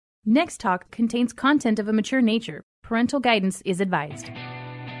Next Talk contains content of a mature nature. Parental guidance is advised.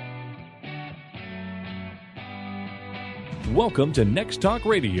 Welcome to Next Talk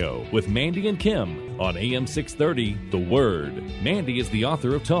Radio with Mandy and Kim on AM 630, The Word. Mandy is the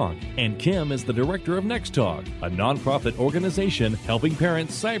author of Talk, and Kim is the director of Next Talk, a nonprofit organization helping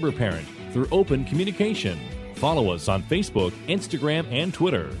parents cyberparent through open communication. Follow us on Facebook, Instagram, and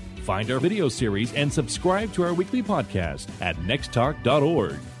Twitter. Find our video series and subscribe to our weekly podcast at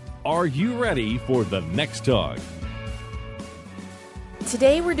nexttalk.org. Are you ready for the Next Talk?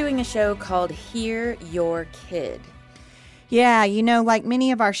 Today we're doing a show called Hear Your Kid. Yeah, you know, like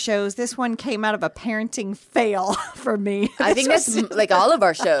many of our shows, this one came out of a parenting fail for me. I think that's like all of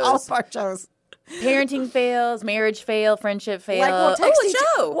our shows. All of our shows. Parenting fails, marriage fail, friendship fail. Like we'll text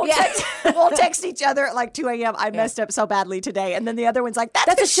We'll text each other at like 2 a.m. I messed up so badly today. And then the other one's like,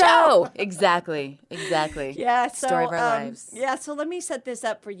 that's a show. Exactly. Yeah. So, story of our lives. Yeah. So let me set this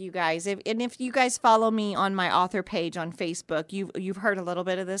up for you guys. If you guys follow me on my author page on Facebook, you've heard a little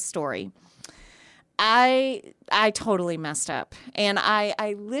bit of this story. I totally messed up. And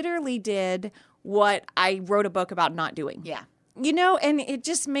I literally did what I wrote a book about not doing. Yeah. You know, and it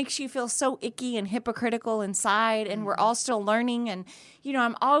just makes you feel so icky and hypocritical inside, and we're all still learning. And, you know,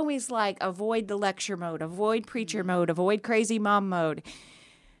 I'm always like, avoid the lecture mode, avoid preacher mode, avoid crazy mom mode.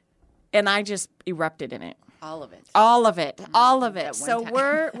 And I just erupted in it. All of it. So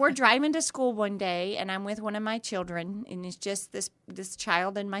we're driving to school one day, and I'm with one of my children, and it's just this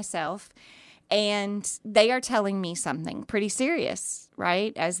child and myself. And they are telling me something pretty serious,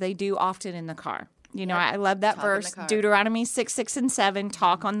 right, as they do often in the car. You know, I love that verse, Deuteronomy 6, and 7,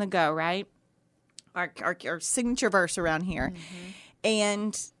 talk on the go, right? Our signature verse around here. Mm-hmm.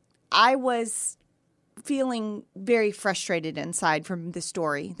 And I was feeling very frustrated inside from the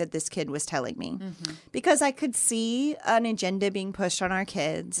story that this kid was telling me. Mm-hmm. Because I could see an agenda being pushed on our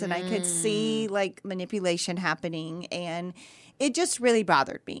kids, and I could see, like, manipulation happening, and it just really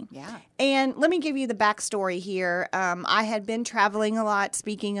bothered me. Yeah. And let me give you the backstory here. I had been traveling a lot,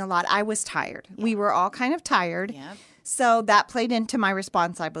 speaking a lot. I was tired. Yeah. We were all kind of tired. Yeah. So that played into my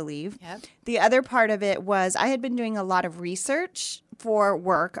response, I believe. Yep. The other part of it was I had been doing a lot of research for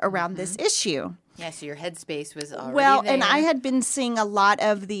work around this issue. Yeah, so your headspace was already there. And I had been seeing a lot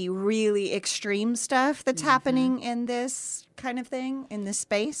of the really extreme stuff that's happening in this kind of thing, in this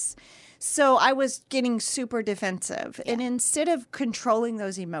space. So I was getting super defensive. Yeah. And instead of controlling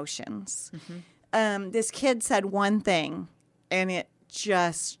those emotions, this kid said one thing, and it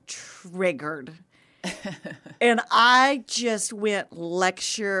just triggered. And I just went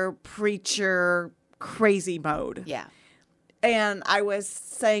lecture, preacher, crazy mode. Yeah. And I was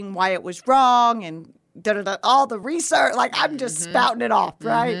saying why it was wrong and all the research. Like, I'm just spouting it off,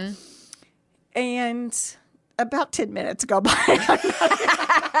 right? And about 10 minutes go by.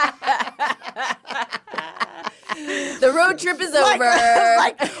 The road trip is over.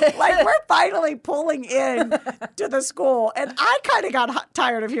 Like we're finally pulling in to the school, and I kind of got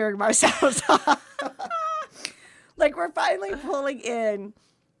tired of hearing myself. Like, we're finally pulling in,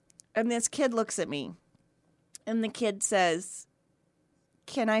 and this kid looks at me, and the kid says,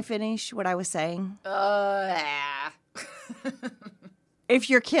 "Can I finish what I was saying?" Yeah. If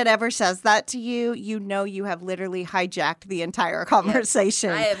your kid ever says that to you, you know you have literally hijacked the entire conversation.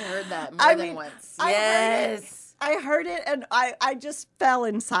 Yes, I have heard that more than once. I heard it, and I just fell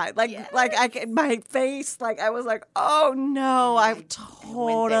inside. My face, like, I was like, oh, no, I've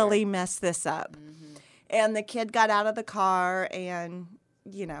totally messed this up. Mm-hmm. And the kid got out of the car, and,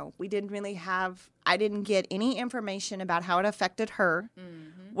 you know, I didn't get any information about how it affected her,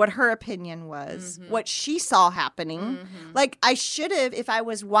 what her opinion was, what she saw happening. Like, I should have, if I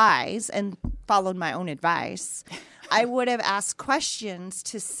was wise and followed my own advice, I would have asked questions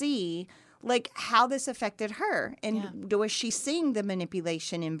to see, like, how this affected her. And was she seeing the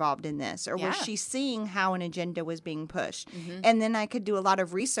manipulation involved in this? Or was she seeing how an agenda was being pushed? And then I could do a lot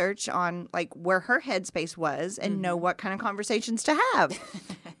of research on, like, where her headspace was and know what kind of conversations to have.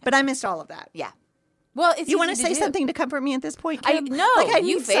 But I missed all of that. Yeah. Well, it's you want to say something to comfort me at this point, Kim? No, like, I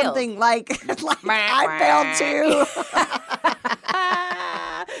you need failed. Something like I failed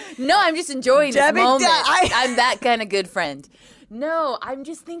too. No, I'm just enjoying this moment. I'm that kind of good friend. No, I'm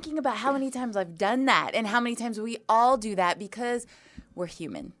just thinking about how many times I've done that and how many times we all do that because we're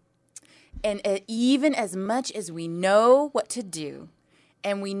human. And even as much as we know what to do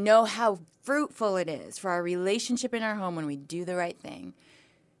and we know how fruitful it is for our relationship in our home when we do the right thing,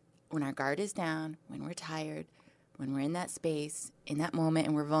 when our guard is down, when we're tired, when we're in that space, in that moment,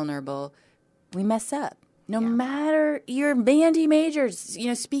 and we're vulnerable, we mess up. No matter your Mandy Majors,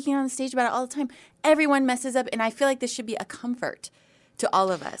 speaking on the stage about it all the time, everyone messes up, and I feel like this should be a comfort to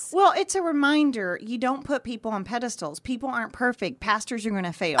all of us. Well, it's a reminder. You don't put people on pedestals. People aren't perfect. Pastors are going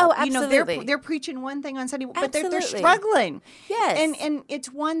to fail. Oh, absolutely. You know, they're preaching one thing on Sunday, but they're struggling. Yes. And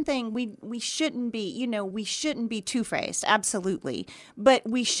it's one thing we shouldn't be, you know, we shouldn't be two-faced. Absolutely. But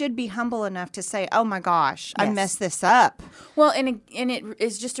we should be humble enough to say, oh my gosh, I messed this up. Well, and it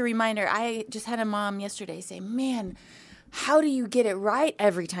is just a reminder. I just had a mom yesterday say, man, how do you get it right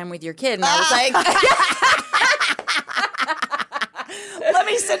every time with your kid? And I was like, let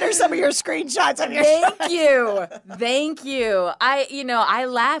me send her some of your screenshots of your Thank you. I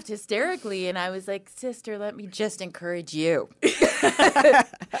laughed hysterically and I was like, sister, let me just encourage you.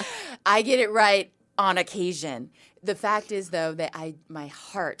 I get it right on occasion. The fact is, though, that my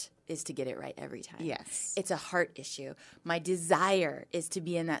heart is to get it right every time. Yes. It's a heart issue. My desire is to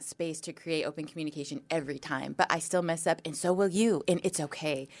be in that space to create open communication every time, but I still mess up, and so will you, and it's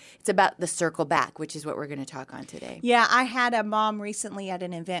okay. It's about the circle back, which is what we're going to talk on today. Yeah, I had a mom recently at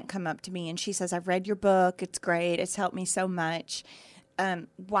an event come up to me, and she says, I've read your book. It's great. It's helped me so much.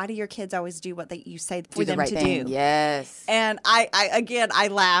 Why do your kids always do what you say for them to do? Yes. And I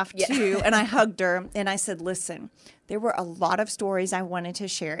laughed too, and I hugged her, and I said, listen, there were a lot of stories I wanted to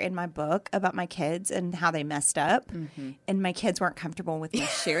share in my book about my kids and how they messed up, and my kids weren't comfortable with me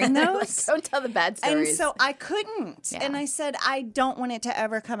sharing those. Don't tell the bad stories. And so I couldn't. Yeah. And I said, I don't want it to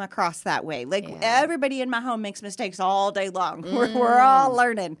ever come across that way. Like everybody in my home makes mistakes all day long. We're all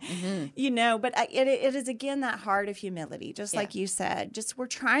learning, you know, but it is, again, that heart of humility, just like you said. Just we're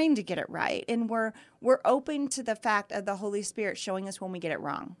trying to get it right, and we're open to the fact of the Holy Spirit showing us when we get it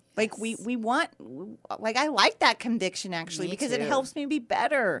wrong. Like we want, like I like that conviction actually because it helps me be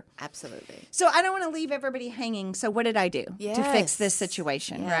better. Absolutely. So I don't want to leave everybody hanging. So what did I do to fix this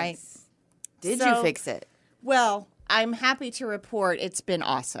situation, right? Did you fix it? Well, I'm happy to report it's been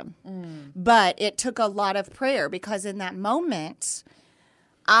awesome. But it took a lot of prayer because in that moment,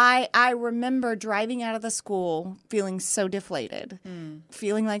 I remember driving out of the school feeling so deflated,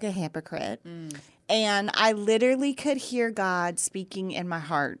 feeling like a hypocrite. And I literally could hear God speaking in my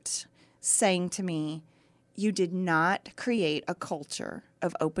heart, saying to me, you did not create a culture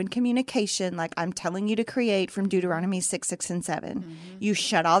of open communication like I'm telling you to create from Deuteronomy 6, 6, and 7. You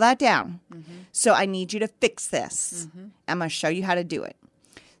shut all that down. So I need you to fix this. I'm going to show you how to do it.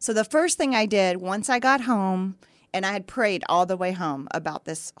 So the first thing I did once I got home, and I had prayed all the way home about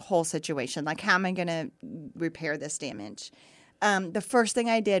this whole situation, like how am I going to repair this damage? The first thing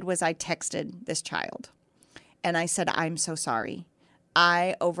I did was I texted this child, and I said, I'm so sorry.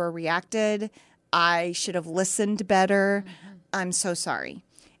 I overreacted. I should have listened better. I'm so sorry.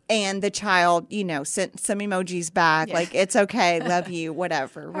 And the child, you know, sent some emojis back, like, it's okay, love you,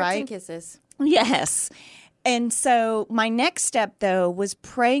 whatever, Hearts right? and kisses. Yes. And so my next step, though, was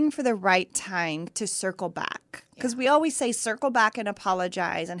praying for the right time to circle back. Because we always say circle back and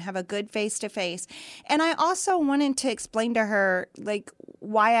apologize and have a good face-to-face. And I also wanted to explain to her, like,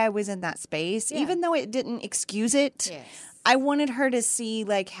 why I was in that space. Even though it didn't excuse it, I wanted her to see,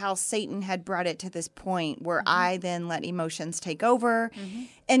 like, how Satan had brought it to this point where I then let emotions take over.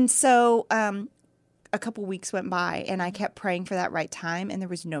 And so a couple weeks went by, and I kept praying for that right time, and there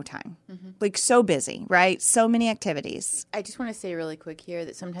was no time. Like, so busy, right? So many activities. I just want to say really quick here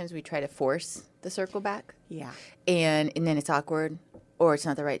that sometimes we try to force the circle back. Yeah. And then it's awkward, or it's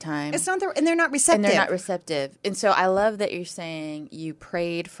not the right time. It's not and they're not receptive. And so I love that you're saying you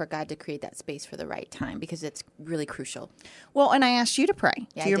prayed for God to create that space for the right time because it's really crucial. Well, and I asked you to pray.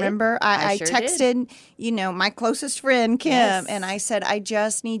 Yeah, do you remember? I sure texted, you know, my closest friend, Kim, and I said, I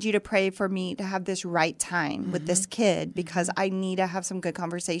just need you to pray for me to have this right time with this kid because I need to have some good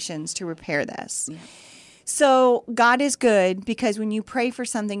conversations to repair this. Yeah. So God is good because when you pray for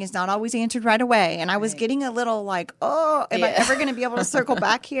something, it's not always answered right away. And I was getting a little like, oh, am I ever going to be able to circle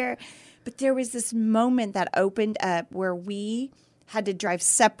back here? But there was this moment that opened up where we had to drive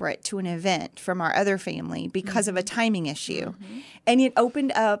separate to an event from our other family because of a timing issue. And it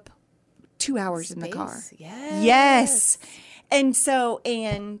opened up 2 hours in the car. Yes. And so,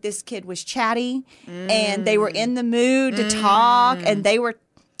 and this kid was chatty and they were in the mood to talk and they were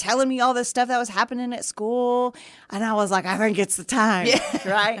telling me all this stuff that was happening at school. And I was like, I think it's the time,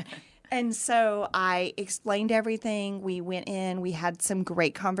 right? And so I explained everything. We went in. We had some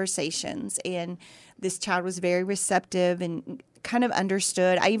great conversations. And this child was very receptive and kind of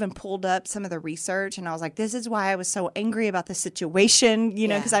understood. I even pulled up some of the research. And I was like, this is why I was so angry about the situation, you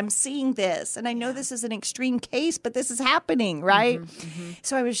know, because I'm seeing this. And I know this is an extreme case, but this is happening, right?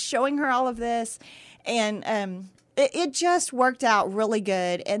 So I was showing her all of this. And it just worked out really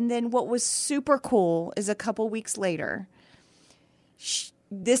good. And then what was super cool is a couple weeks later,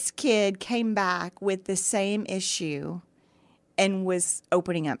 this kid came back with the same issue and was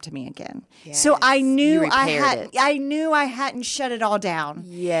opening up to me again. Yes. So I knew You repaired it. I knew I hadn't shut it all down.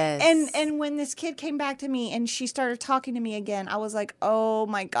 Yes. And when this kid came back to me and she started talking to me again, I was like, oh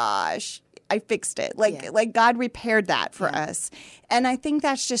my gosh, I fixed it. Like God repaired that for us. And I think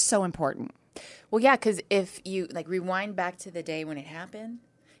that's just so important. Well, yeah, because if you rewind back to the day when it happened,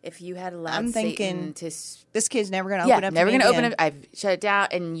 if you had allowed Satan to, this kid's never going to open up. Never going to open up. I've shut it down,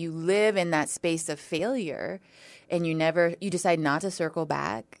 and you live in that space of failure, and you decide not to circle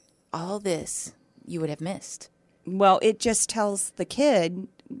back. All this you would have missed. Well, it just tells the kid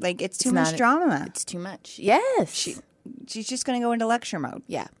it's too much drama. It's too much. Yes, she's just going to go into lecture mode.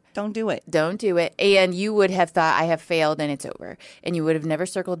 Yeah. Don't do it. Don't do it. And you would have thought, I have failed and it's over. And you would have never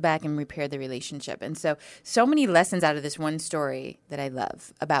circled back and repaired the relationship. And so many lessons out of this one story that I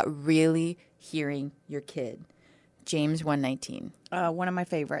love about really hearing your kid. James 1:19. One of my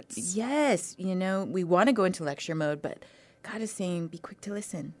favorites. Yes. We want to go into lecture mode, but God is saying, be quick to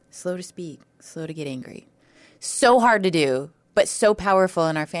listen, slow to speak, slow to get angry. So hard to do, but so powerful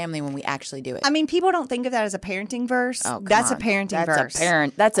in our family when we actually do it. I mean, people don't think of that as a parenting verse. Oh, that's on. a parenting verse.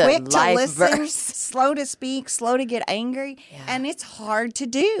 That's a quick life to listen, verse. Slow to speak, slow to get angry. Yeah. And it's hard to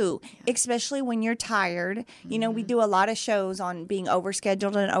do, especially when you're tired. Mm-hmm. You know, we do a lot of shows on being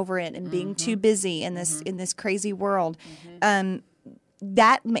overscheduled and over it and being too busy in this crazy world.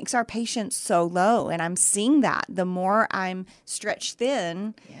 That makes our patience so low. And I'm seeing that. The more I'm stretched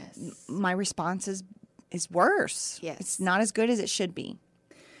thin, my response is worse. Yes. It's not as good as it should be.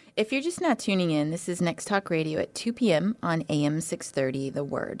 If you're just now tuning in, this is Next Talk Radio at 2 p.m. on AM 630, The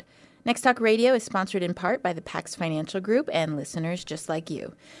Word. Next Talk Radio is sponsored in part by the Pax Financial Group and listeners just like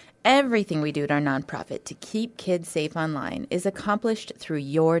you. Everything we do at our nonprofit to keep kids safe online is accomplished through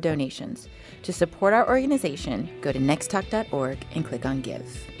your donations. To support our organization, go to nexttalk.org and click on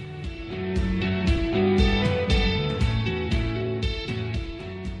Give.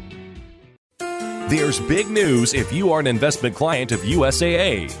 There's big news if you are an investment client of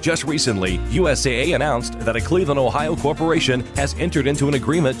USAA. Just recently, USAA announced that a Cleveland, Ohio corporation has entered into an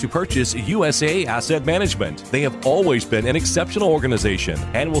agreement to purchase USAA Asset Management. They have always been an exceptional organization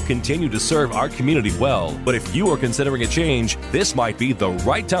and will continue to serve our community well. But if you are considering a change, this might be the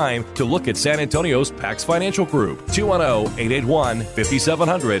right time to look at San Antonio's Pax Financial Group.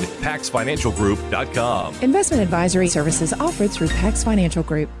 210-881-5700, paxfinancialgroup.com. Investment advisory services offered through Pax Financial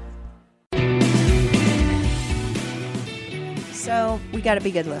Group. So we got to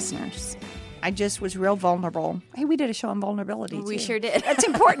be good listeners. I just was real vulnerable. Hey, we did a show on vulnerability, too. We sure did. That's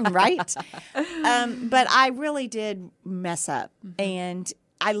important, right? But I really did mess up. And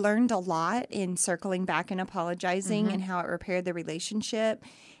I learned a lot in circling back and apologizing and how it repaired the relationship.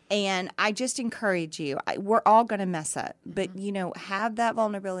 And I just encourage you. We're all going to mess up. But, have that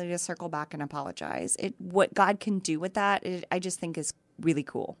vulnerability to circle back and apologize. What God can do with that, I just think is really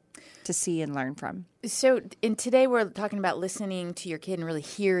cool to see and learn from. So today we're talking about listening to your kid and really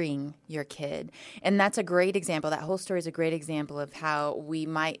hearing your kid. And that's a great example. That whole story is a great example of how we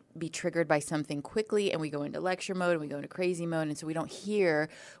might be triggered by something quickly and we go into lecture mode and we go into crazy mode. And so we don't hear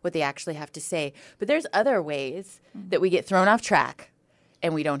what they actually have to say. But there's other ways that we get thrown off track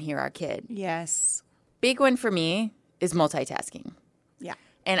and we don't hear our kid. Yes. Big one for me is multitasking. Yeah.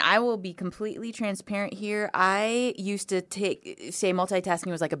 And I will be completely transparent here. I used to say multitasking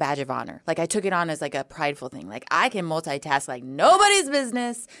was like a badge of honor. Like I took it on as like a prideful thing. Like I can multitask like nobody's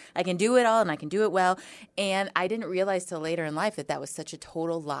business. I can do it all and I can do it well. And I didn't realize till later in life that was such a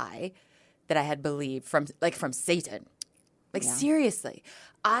total lie that I had believed from Satan. Like seriously.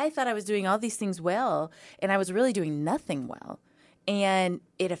 I thought I was doing all these things well and I was really doing nothing well. And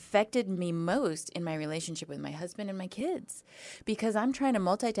it affected me most in my relationship with my husband and my kids because I'm trying to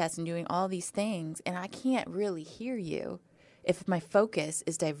multitask and doing all these things, and I can't really hear you if my focus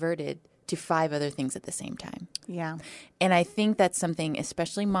is diverted to 5 other things at the same time. Yeah. And I think that's something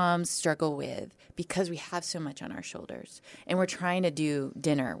especially moms struggle with because we have so much on our shoulders. And we're trying to do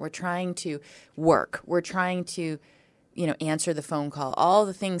dinner. We're trying to work. We're trying to answer the phone call, all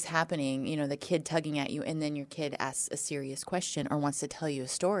the things happening, the kid tugging at you, and then your kid asks a serious question or wants to tell you a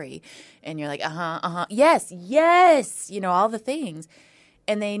story, and you're like, yes, all the things.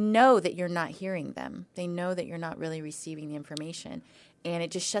 And they know that you're not hearing them. They know that you're not really receiving the information, and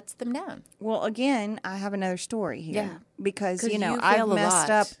it just shuts them down. Well, again, I have another story here. Yeah. Because, I've messed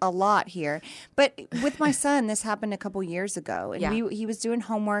up a lot here. But with my son, this happened a couple years ago. And he was doing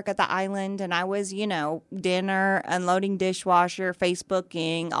homework at the island, and I was, dinner, unloading dishwasher,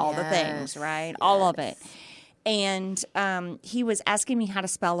 Facebooking, all the things, right? Yes. All of it. And he was asking me how to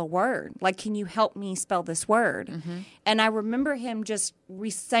spell a word. Like, can you help me spell this word? Mm-hmm. And I remember him just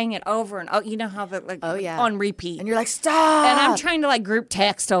saying it over and you know how on repeat. And you're like, stop. And I'm trying to like group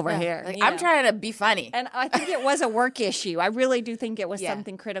text over here. Like, I'm trying to be funny. And I think it was a work issue. I really do think it was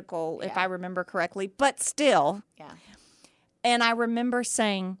something critical, if I remember correctly. But still. Yeah. And I remember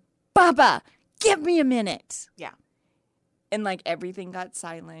saying, Baba, give me a minute. Yeah. And like everything got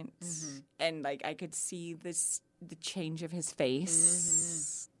silent, and like I could see the change of his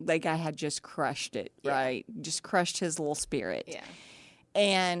face. Like I had just crushed it, right? Just crushed his little spirit. Yeah.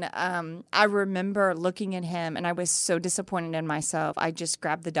 And I remember looking at him, and I was so disappointed in myself. I just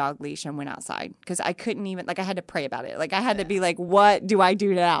grabbed the dog leash and went outside because I couldn't even, like I had to pray about it. Like I had to be like, what do I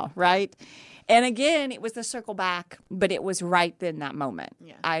do now, right? And again, it was the circle back, but it was right in that moment.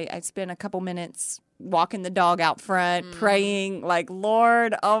 Yeah. I spent a couple minutes walking the dog out front, praying like,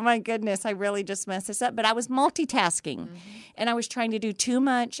 Lord, oh my goodness, I really just messed this up. But I was multitasking and I was trying to do too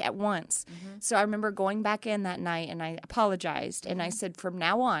much at once. So I remember going back in that night and I apologized. And I said, from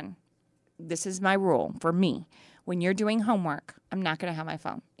now on, this is my rule for me. When you're doing homework, I'm not going to have my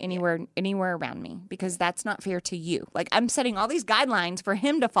phone anywhere around me because that's not fair to you. Like I'm setting all these guidelines for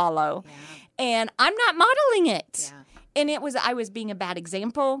him to follow and I'm not modeling it. Yeah. And I was being a bad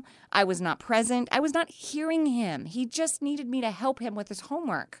example. I was not present. I was not hearing him. He just needed me to help him with his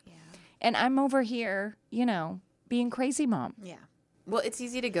homework. Yeah. And I'm over here, being crazy mom. Yeah. Well, it's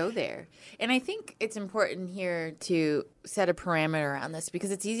easy to go there. And I think it's important here to set a parameter around this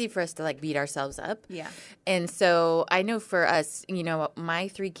because it's easy for us to like beat ourselves up. Yeah. And so I know for us, my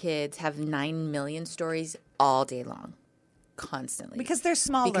 3 kids have 9 million stories all day long. Constantly. Because they're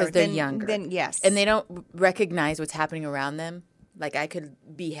smaller. Because they're younger. Yes. And they don't recognize what's happening around them. Like I could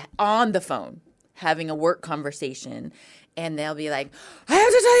be on the phone having a work conversation and they'll be like, I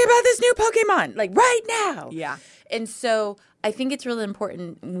have to tell you about this new Pokemon, like right now. Yeah. And so I think it's really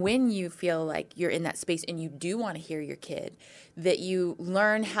important when you feel like you're in that space and you do want to hear your kid, that you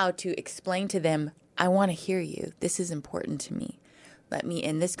learn how to explain to them, I want to hear you. This is important to me. Let me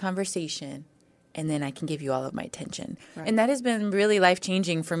end this conversation. And then I can give you all of my attention. Right. And that has been really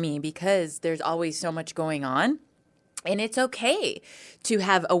life-changing for me because there's always so much going on. And it's okay to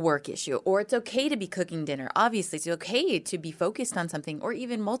have a work issue or it's okay to be cooking dinner. Obviously, it's okay to be focused on something or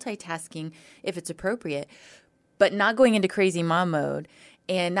even multitasking if it's appropriate. But not going into crazy mom mode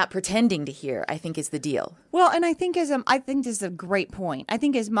and not pretending to hear, I think, is the deal. Well, and I think this is a great point. I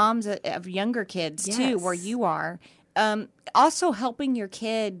think as moms of younger kids, too, where you are, also helping your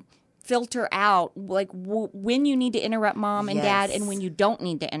kid filter out like when you need to interrupt mom and dad and when you don't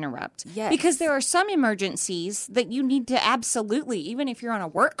need to interrupt. Yes. Because there are some emergencies that you need to absolutely, even if you're on a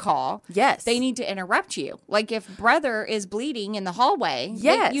work call, they need to interrupt you. Like if brother is bleeding in the hallway,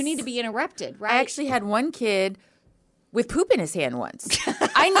 you need to be interrupted, right? I actually had one kid with poop in his hand once.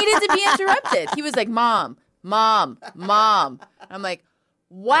 I needed to be interrupted. He was like, Mom. I'm like,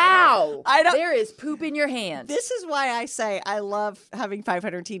 wow, there is poop in your hand. This is why I say I love having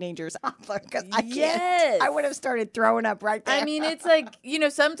 500 teenagers because I can't. I would have started throwing up right there. I mean, it's like,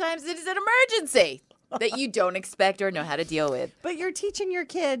 sometimes it is an emergency that you don't expect or know how to deal with. But you're teaching your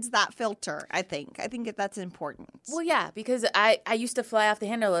kids that filter, I think. I think that's important. Well, yeah, because I used to fly off the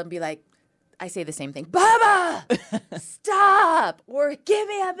handle and be like, I say the same thing, Baba, stop, or give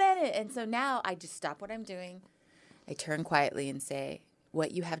me a minute. And so now I just stop what I'm doing. I turn quietly and say,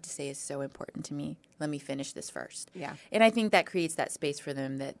 what you have to say is so important to me. Let me finish this first. Yeah. And I think that creates that space for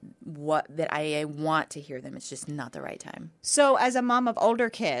them that I want to hear them. It's just not the right time. So as a mom of older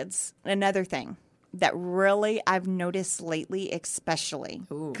kids, another thing that really I've noticed lately, especially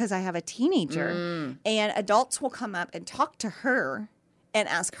because I have a teenager and adults will come up and talk to her and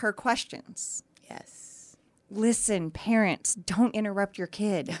ask her questions. Yes. Listen, parents, don't interrupt your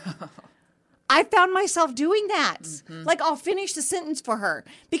kid. I found myself doing that. Mm-hmm. Like I'll finish the sentence for her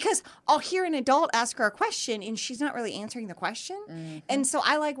because I'll hear an adult ask her a question and she's not really answering the question. Mm-hmm. And so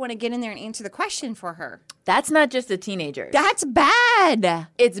I want to get in there and answer the question for her. That's not just a teenager. That's bad.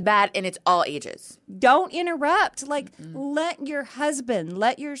 It's bad and it's all ages. Don't interrupt. Let your husband,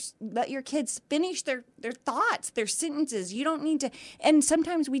 let your kids finish their thoughts, their sentences. You don't need to. And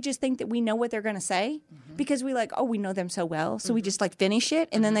sometimes we just think that we know what they're going to say because we we know them so well. So we just finish it.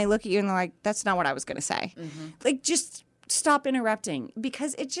 And then they look at you and they're like, that's not what I was going to say. Mm-hmm. Just stop interrupting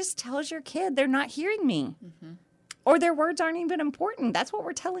because it just tells your kid they're not hearing me or their words aren't even important. That's what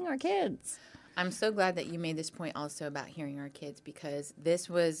we're telling our kids. I'm so glad that you made this point also about hearing our kids because this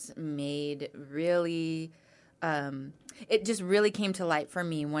was made really, it just really came to light for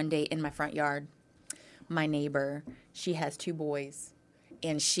me one day in my front yard. My neighbor, she has 2 boys,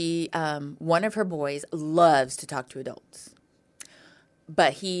 and she, one of her boys loves to talk to adults,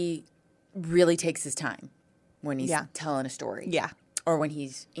 but he really takes his time when he's telling a story. Yeah. Or when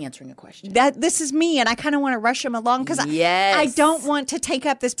he's answering a question. This is me, and I kind of want to rush him along because I don't want to take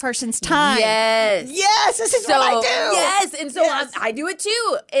up this person's time. Yes, this is what I do. Yes, and so I do it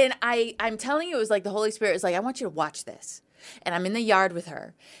too. And I'm telling you, it was like the Holy Spirit was like, I want you to watch this. And I'm in the yard with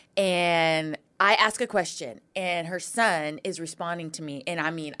her, and I ask a question, and her son is responding to me. And I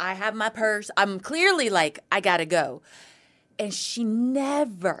mean, I have my purse. I'm clearly like, I got to go. And she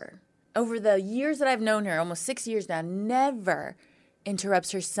never, over the years that I've known her, almost 6 years now, never interrupts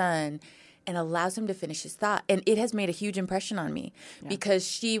her son and allows him to finish his thought. And it has made a huge impression on me because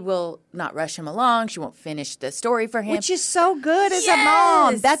she will not rush him along. She won't finish the story for him. Which is so good as a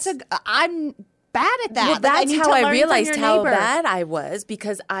mom. I'm bad at that. Well, that's how I realized how bad I was,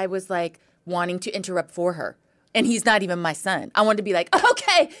 because I was like wanting to interrupt for her. And he's not even my son. I wanted to be like,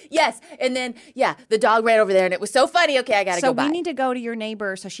 okay, yes. And then, the dog ran over there, and it was so funny. Okay, I got to go by. So we need to go to your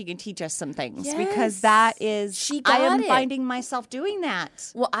neighbor so she can teach us some things. Because that is, I am finding myself doing that.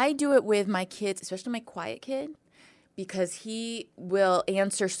 Well, I do it with my kids, especially my quiet kid, because he will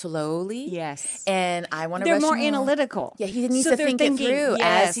answer slowly. Yes. And I want to They're rush more him analytical. Yeah, he needs to think it through.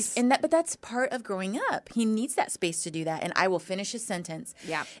 Yes. But that's part of growing up. He needs that space to do that. And I will finish his sentence.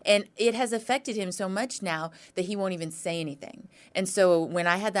 Yeah. And it has affected him so much now that he won't even say anything. And so when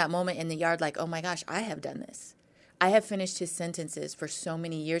I had that moment in the yard, like, oh my gosh, I have done this. I have finished his sentences for so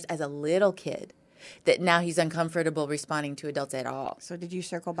many years as a little kid that now he's uncomfortable responding to adults at all. So did you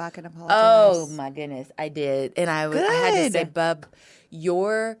circle back and apologize? Oh, my goodness. I did. And I had to say, Bub,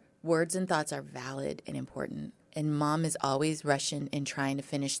 your words and thoughts are valid and important. And Mom is always rushing and trying to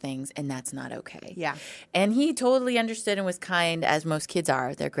finish things, and that's not okay. Yeah. And he totally understood and was kind, as most kids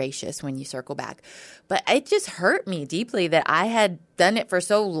are. They're gracious when you circle back. But it just hurt me deeply that I had done it for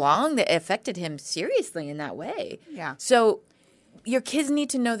so long that it affected him seriously in that way. Yeah. So your kids need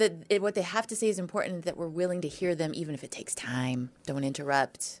to know that what they have to say is important, that we're willing to hear them even if it takes time. Don't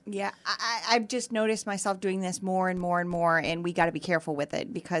interrupt. Yeah, I've just noticed myself doing this more and more and more, and we got to be careful with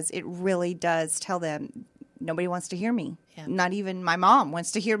it because it really does tell them nobody wants to hear me. Yeah. Not even my mom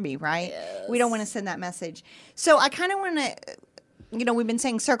wants to hear me, right? Yes. We don't want to send that message. So I kind of want to, we've been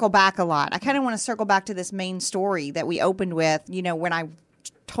saying circle back a lot. I kind of want to circle back to this main story that we opened with, when I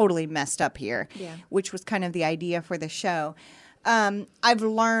totally messed up here, which was kind of the idea for the show. I've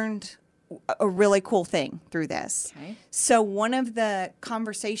learned a really cool thing through this. Okay. So one of the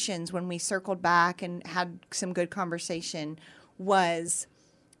conversations when we circled back and had some good conversation was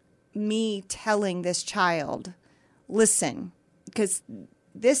me telling this child, listen, because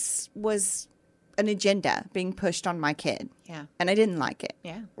this was an agenda being pushed on my kid. Yeah. And I didn't like it.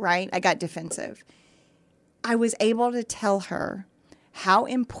 Yeah. Right? I got defensive. I was able to tell her how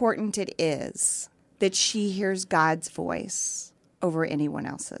important it is that she hears God's voice over anyone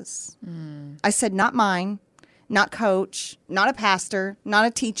else's. I said, not mine, not coach, not a pastor, not a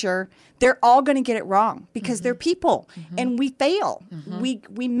teacher. They're all going to get it wrong because they're people and we fail.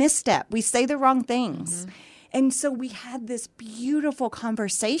 We misstep. We say the wrong things. And so we had this beautiful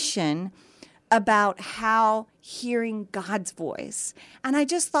conversation about how hearing God's voice. And I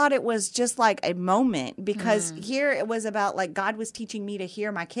just thought it was just like a moment because here it was about like God was teaching me to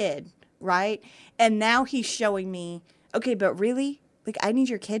hear my kid, right? And now he's showing me, okay, but really, like I need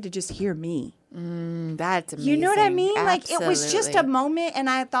your kid to just hear me. That's amazing. You know what I mean? Absolutely. Like it was just a moment, and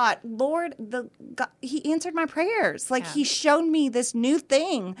I thought, Lord, God, He answered my prayers. Like He showed me this new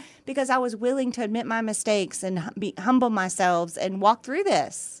thing because I was willing to admit my mistakes and humble myself and walk through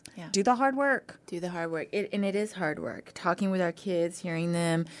this. Yeah. Do the hard work. Do the hard work. And it is hard work. Talking with our kids, hearing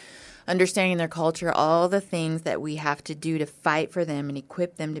them, understanding their culture, all the things that we have to do to fight for them and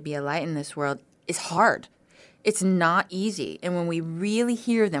equip them to be a light in this world is hard. It's not easy. And when we really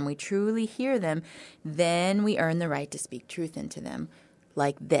hear them, we truly hear them, then we earn the right to speak truth into them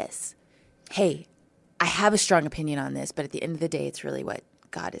like this. Hey, I have a strong opinion on this, but at the end of the day, it's really what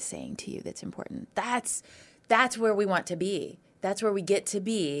God is saying to you that's important. That's where we want to be. That's where we get to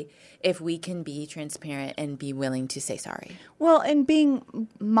be if we can be transparent and be willing to say sorry. Well, and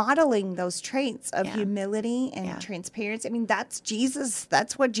modeling those traits of humility and transparency. I mean, that's Jesus.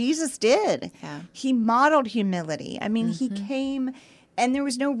 That's what Jesus did. Yeah. He modeled humility. I mean, He came and there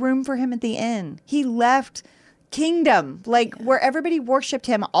was no room for Him at the inn. He left kingdom, where everybody worshiped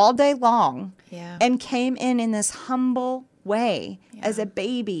Him all day long and came in this humble way as a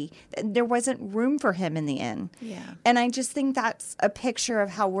baby. There wasn't room for Him in the inn. Yeah. And I just think that's a picture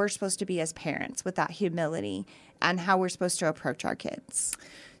of how we're supposed to be as parents with that humility and how we're supposed to approach our kids.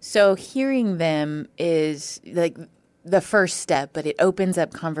 So hearing them is like the first step, but it opens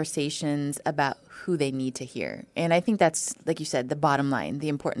up conversations about who they need to hear. And I think that's, like you said, the bottom line, the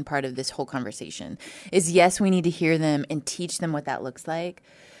important part of this whole conversation is, yes, we need to hear them and teach them what that looks like,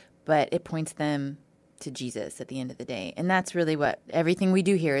 but it points them to Jesus at the end of the day. And that's really what everything we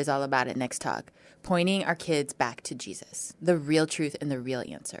do here is all about at Next Talk, pointing our kids back to Jesus, the real truth and the real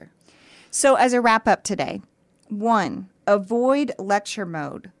answer. So as a wrap up today, 1, avoid lecture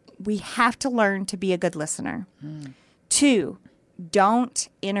mode. We have to learn to be a good listener. 2, don't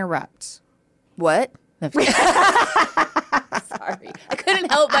interrupt. What? Sorry. I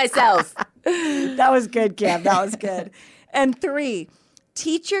couldn't help myself. That was good, Kim. That was good. And 3,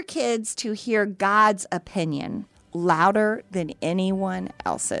 teach your kids to hear God's opinion louder than anyone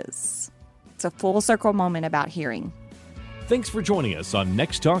else's. It's a full circle moment about hearing. Thanks for joining us on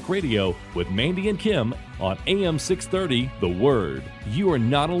Next Talk Radio with Mandy and Kim on AM 630, The Word. You are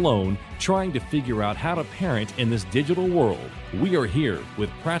not alone trying to figure out how to parent in this digital world. We are here with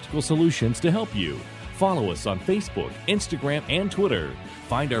practical solutions to help you. Follow us on Facebook, Instagram, and Twitter.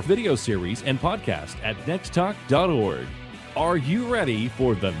 Find our video series and podcast at nexttalk.org. Are you ready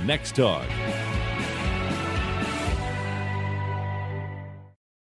for the Next Talk?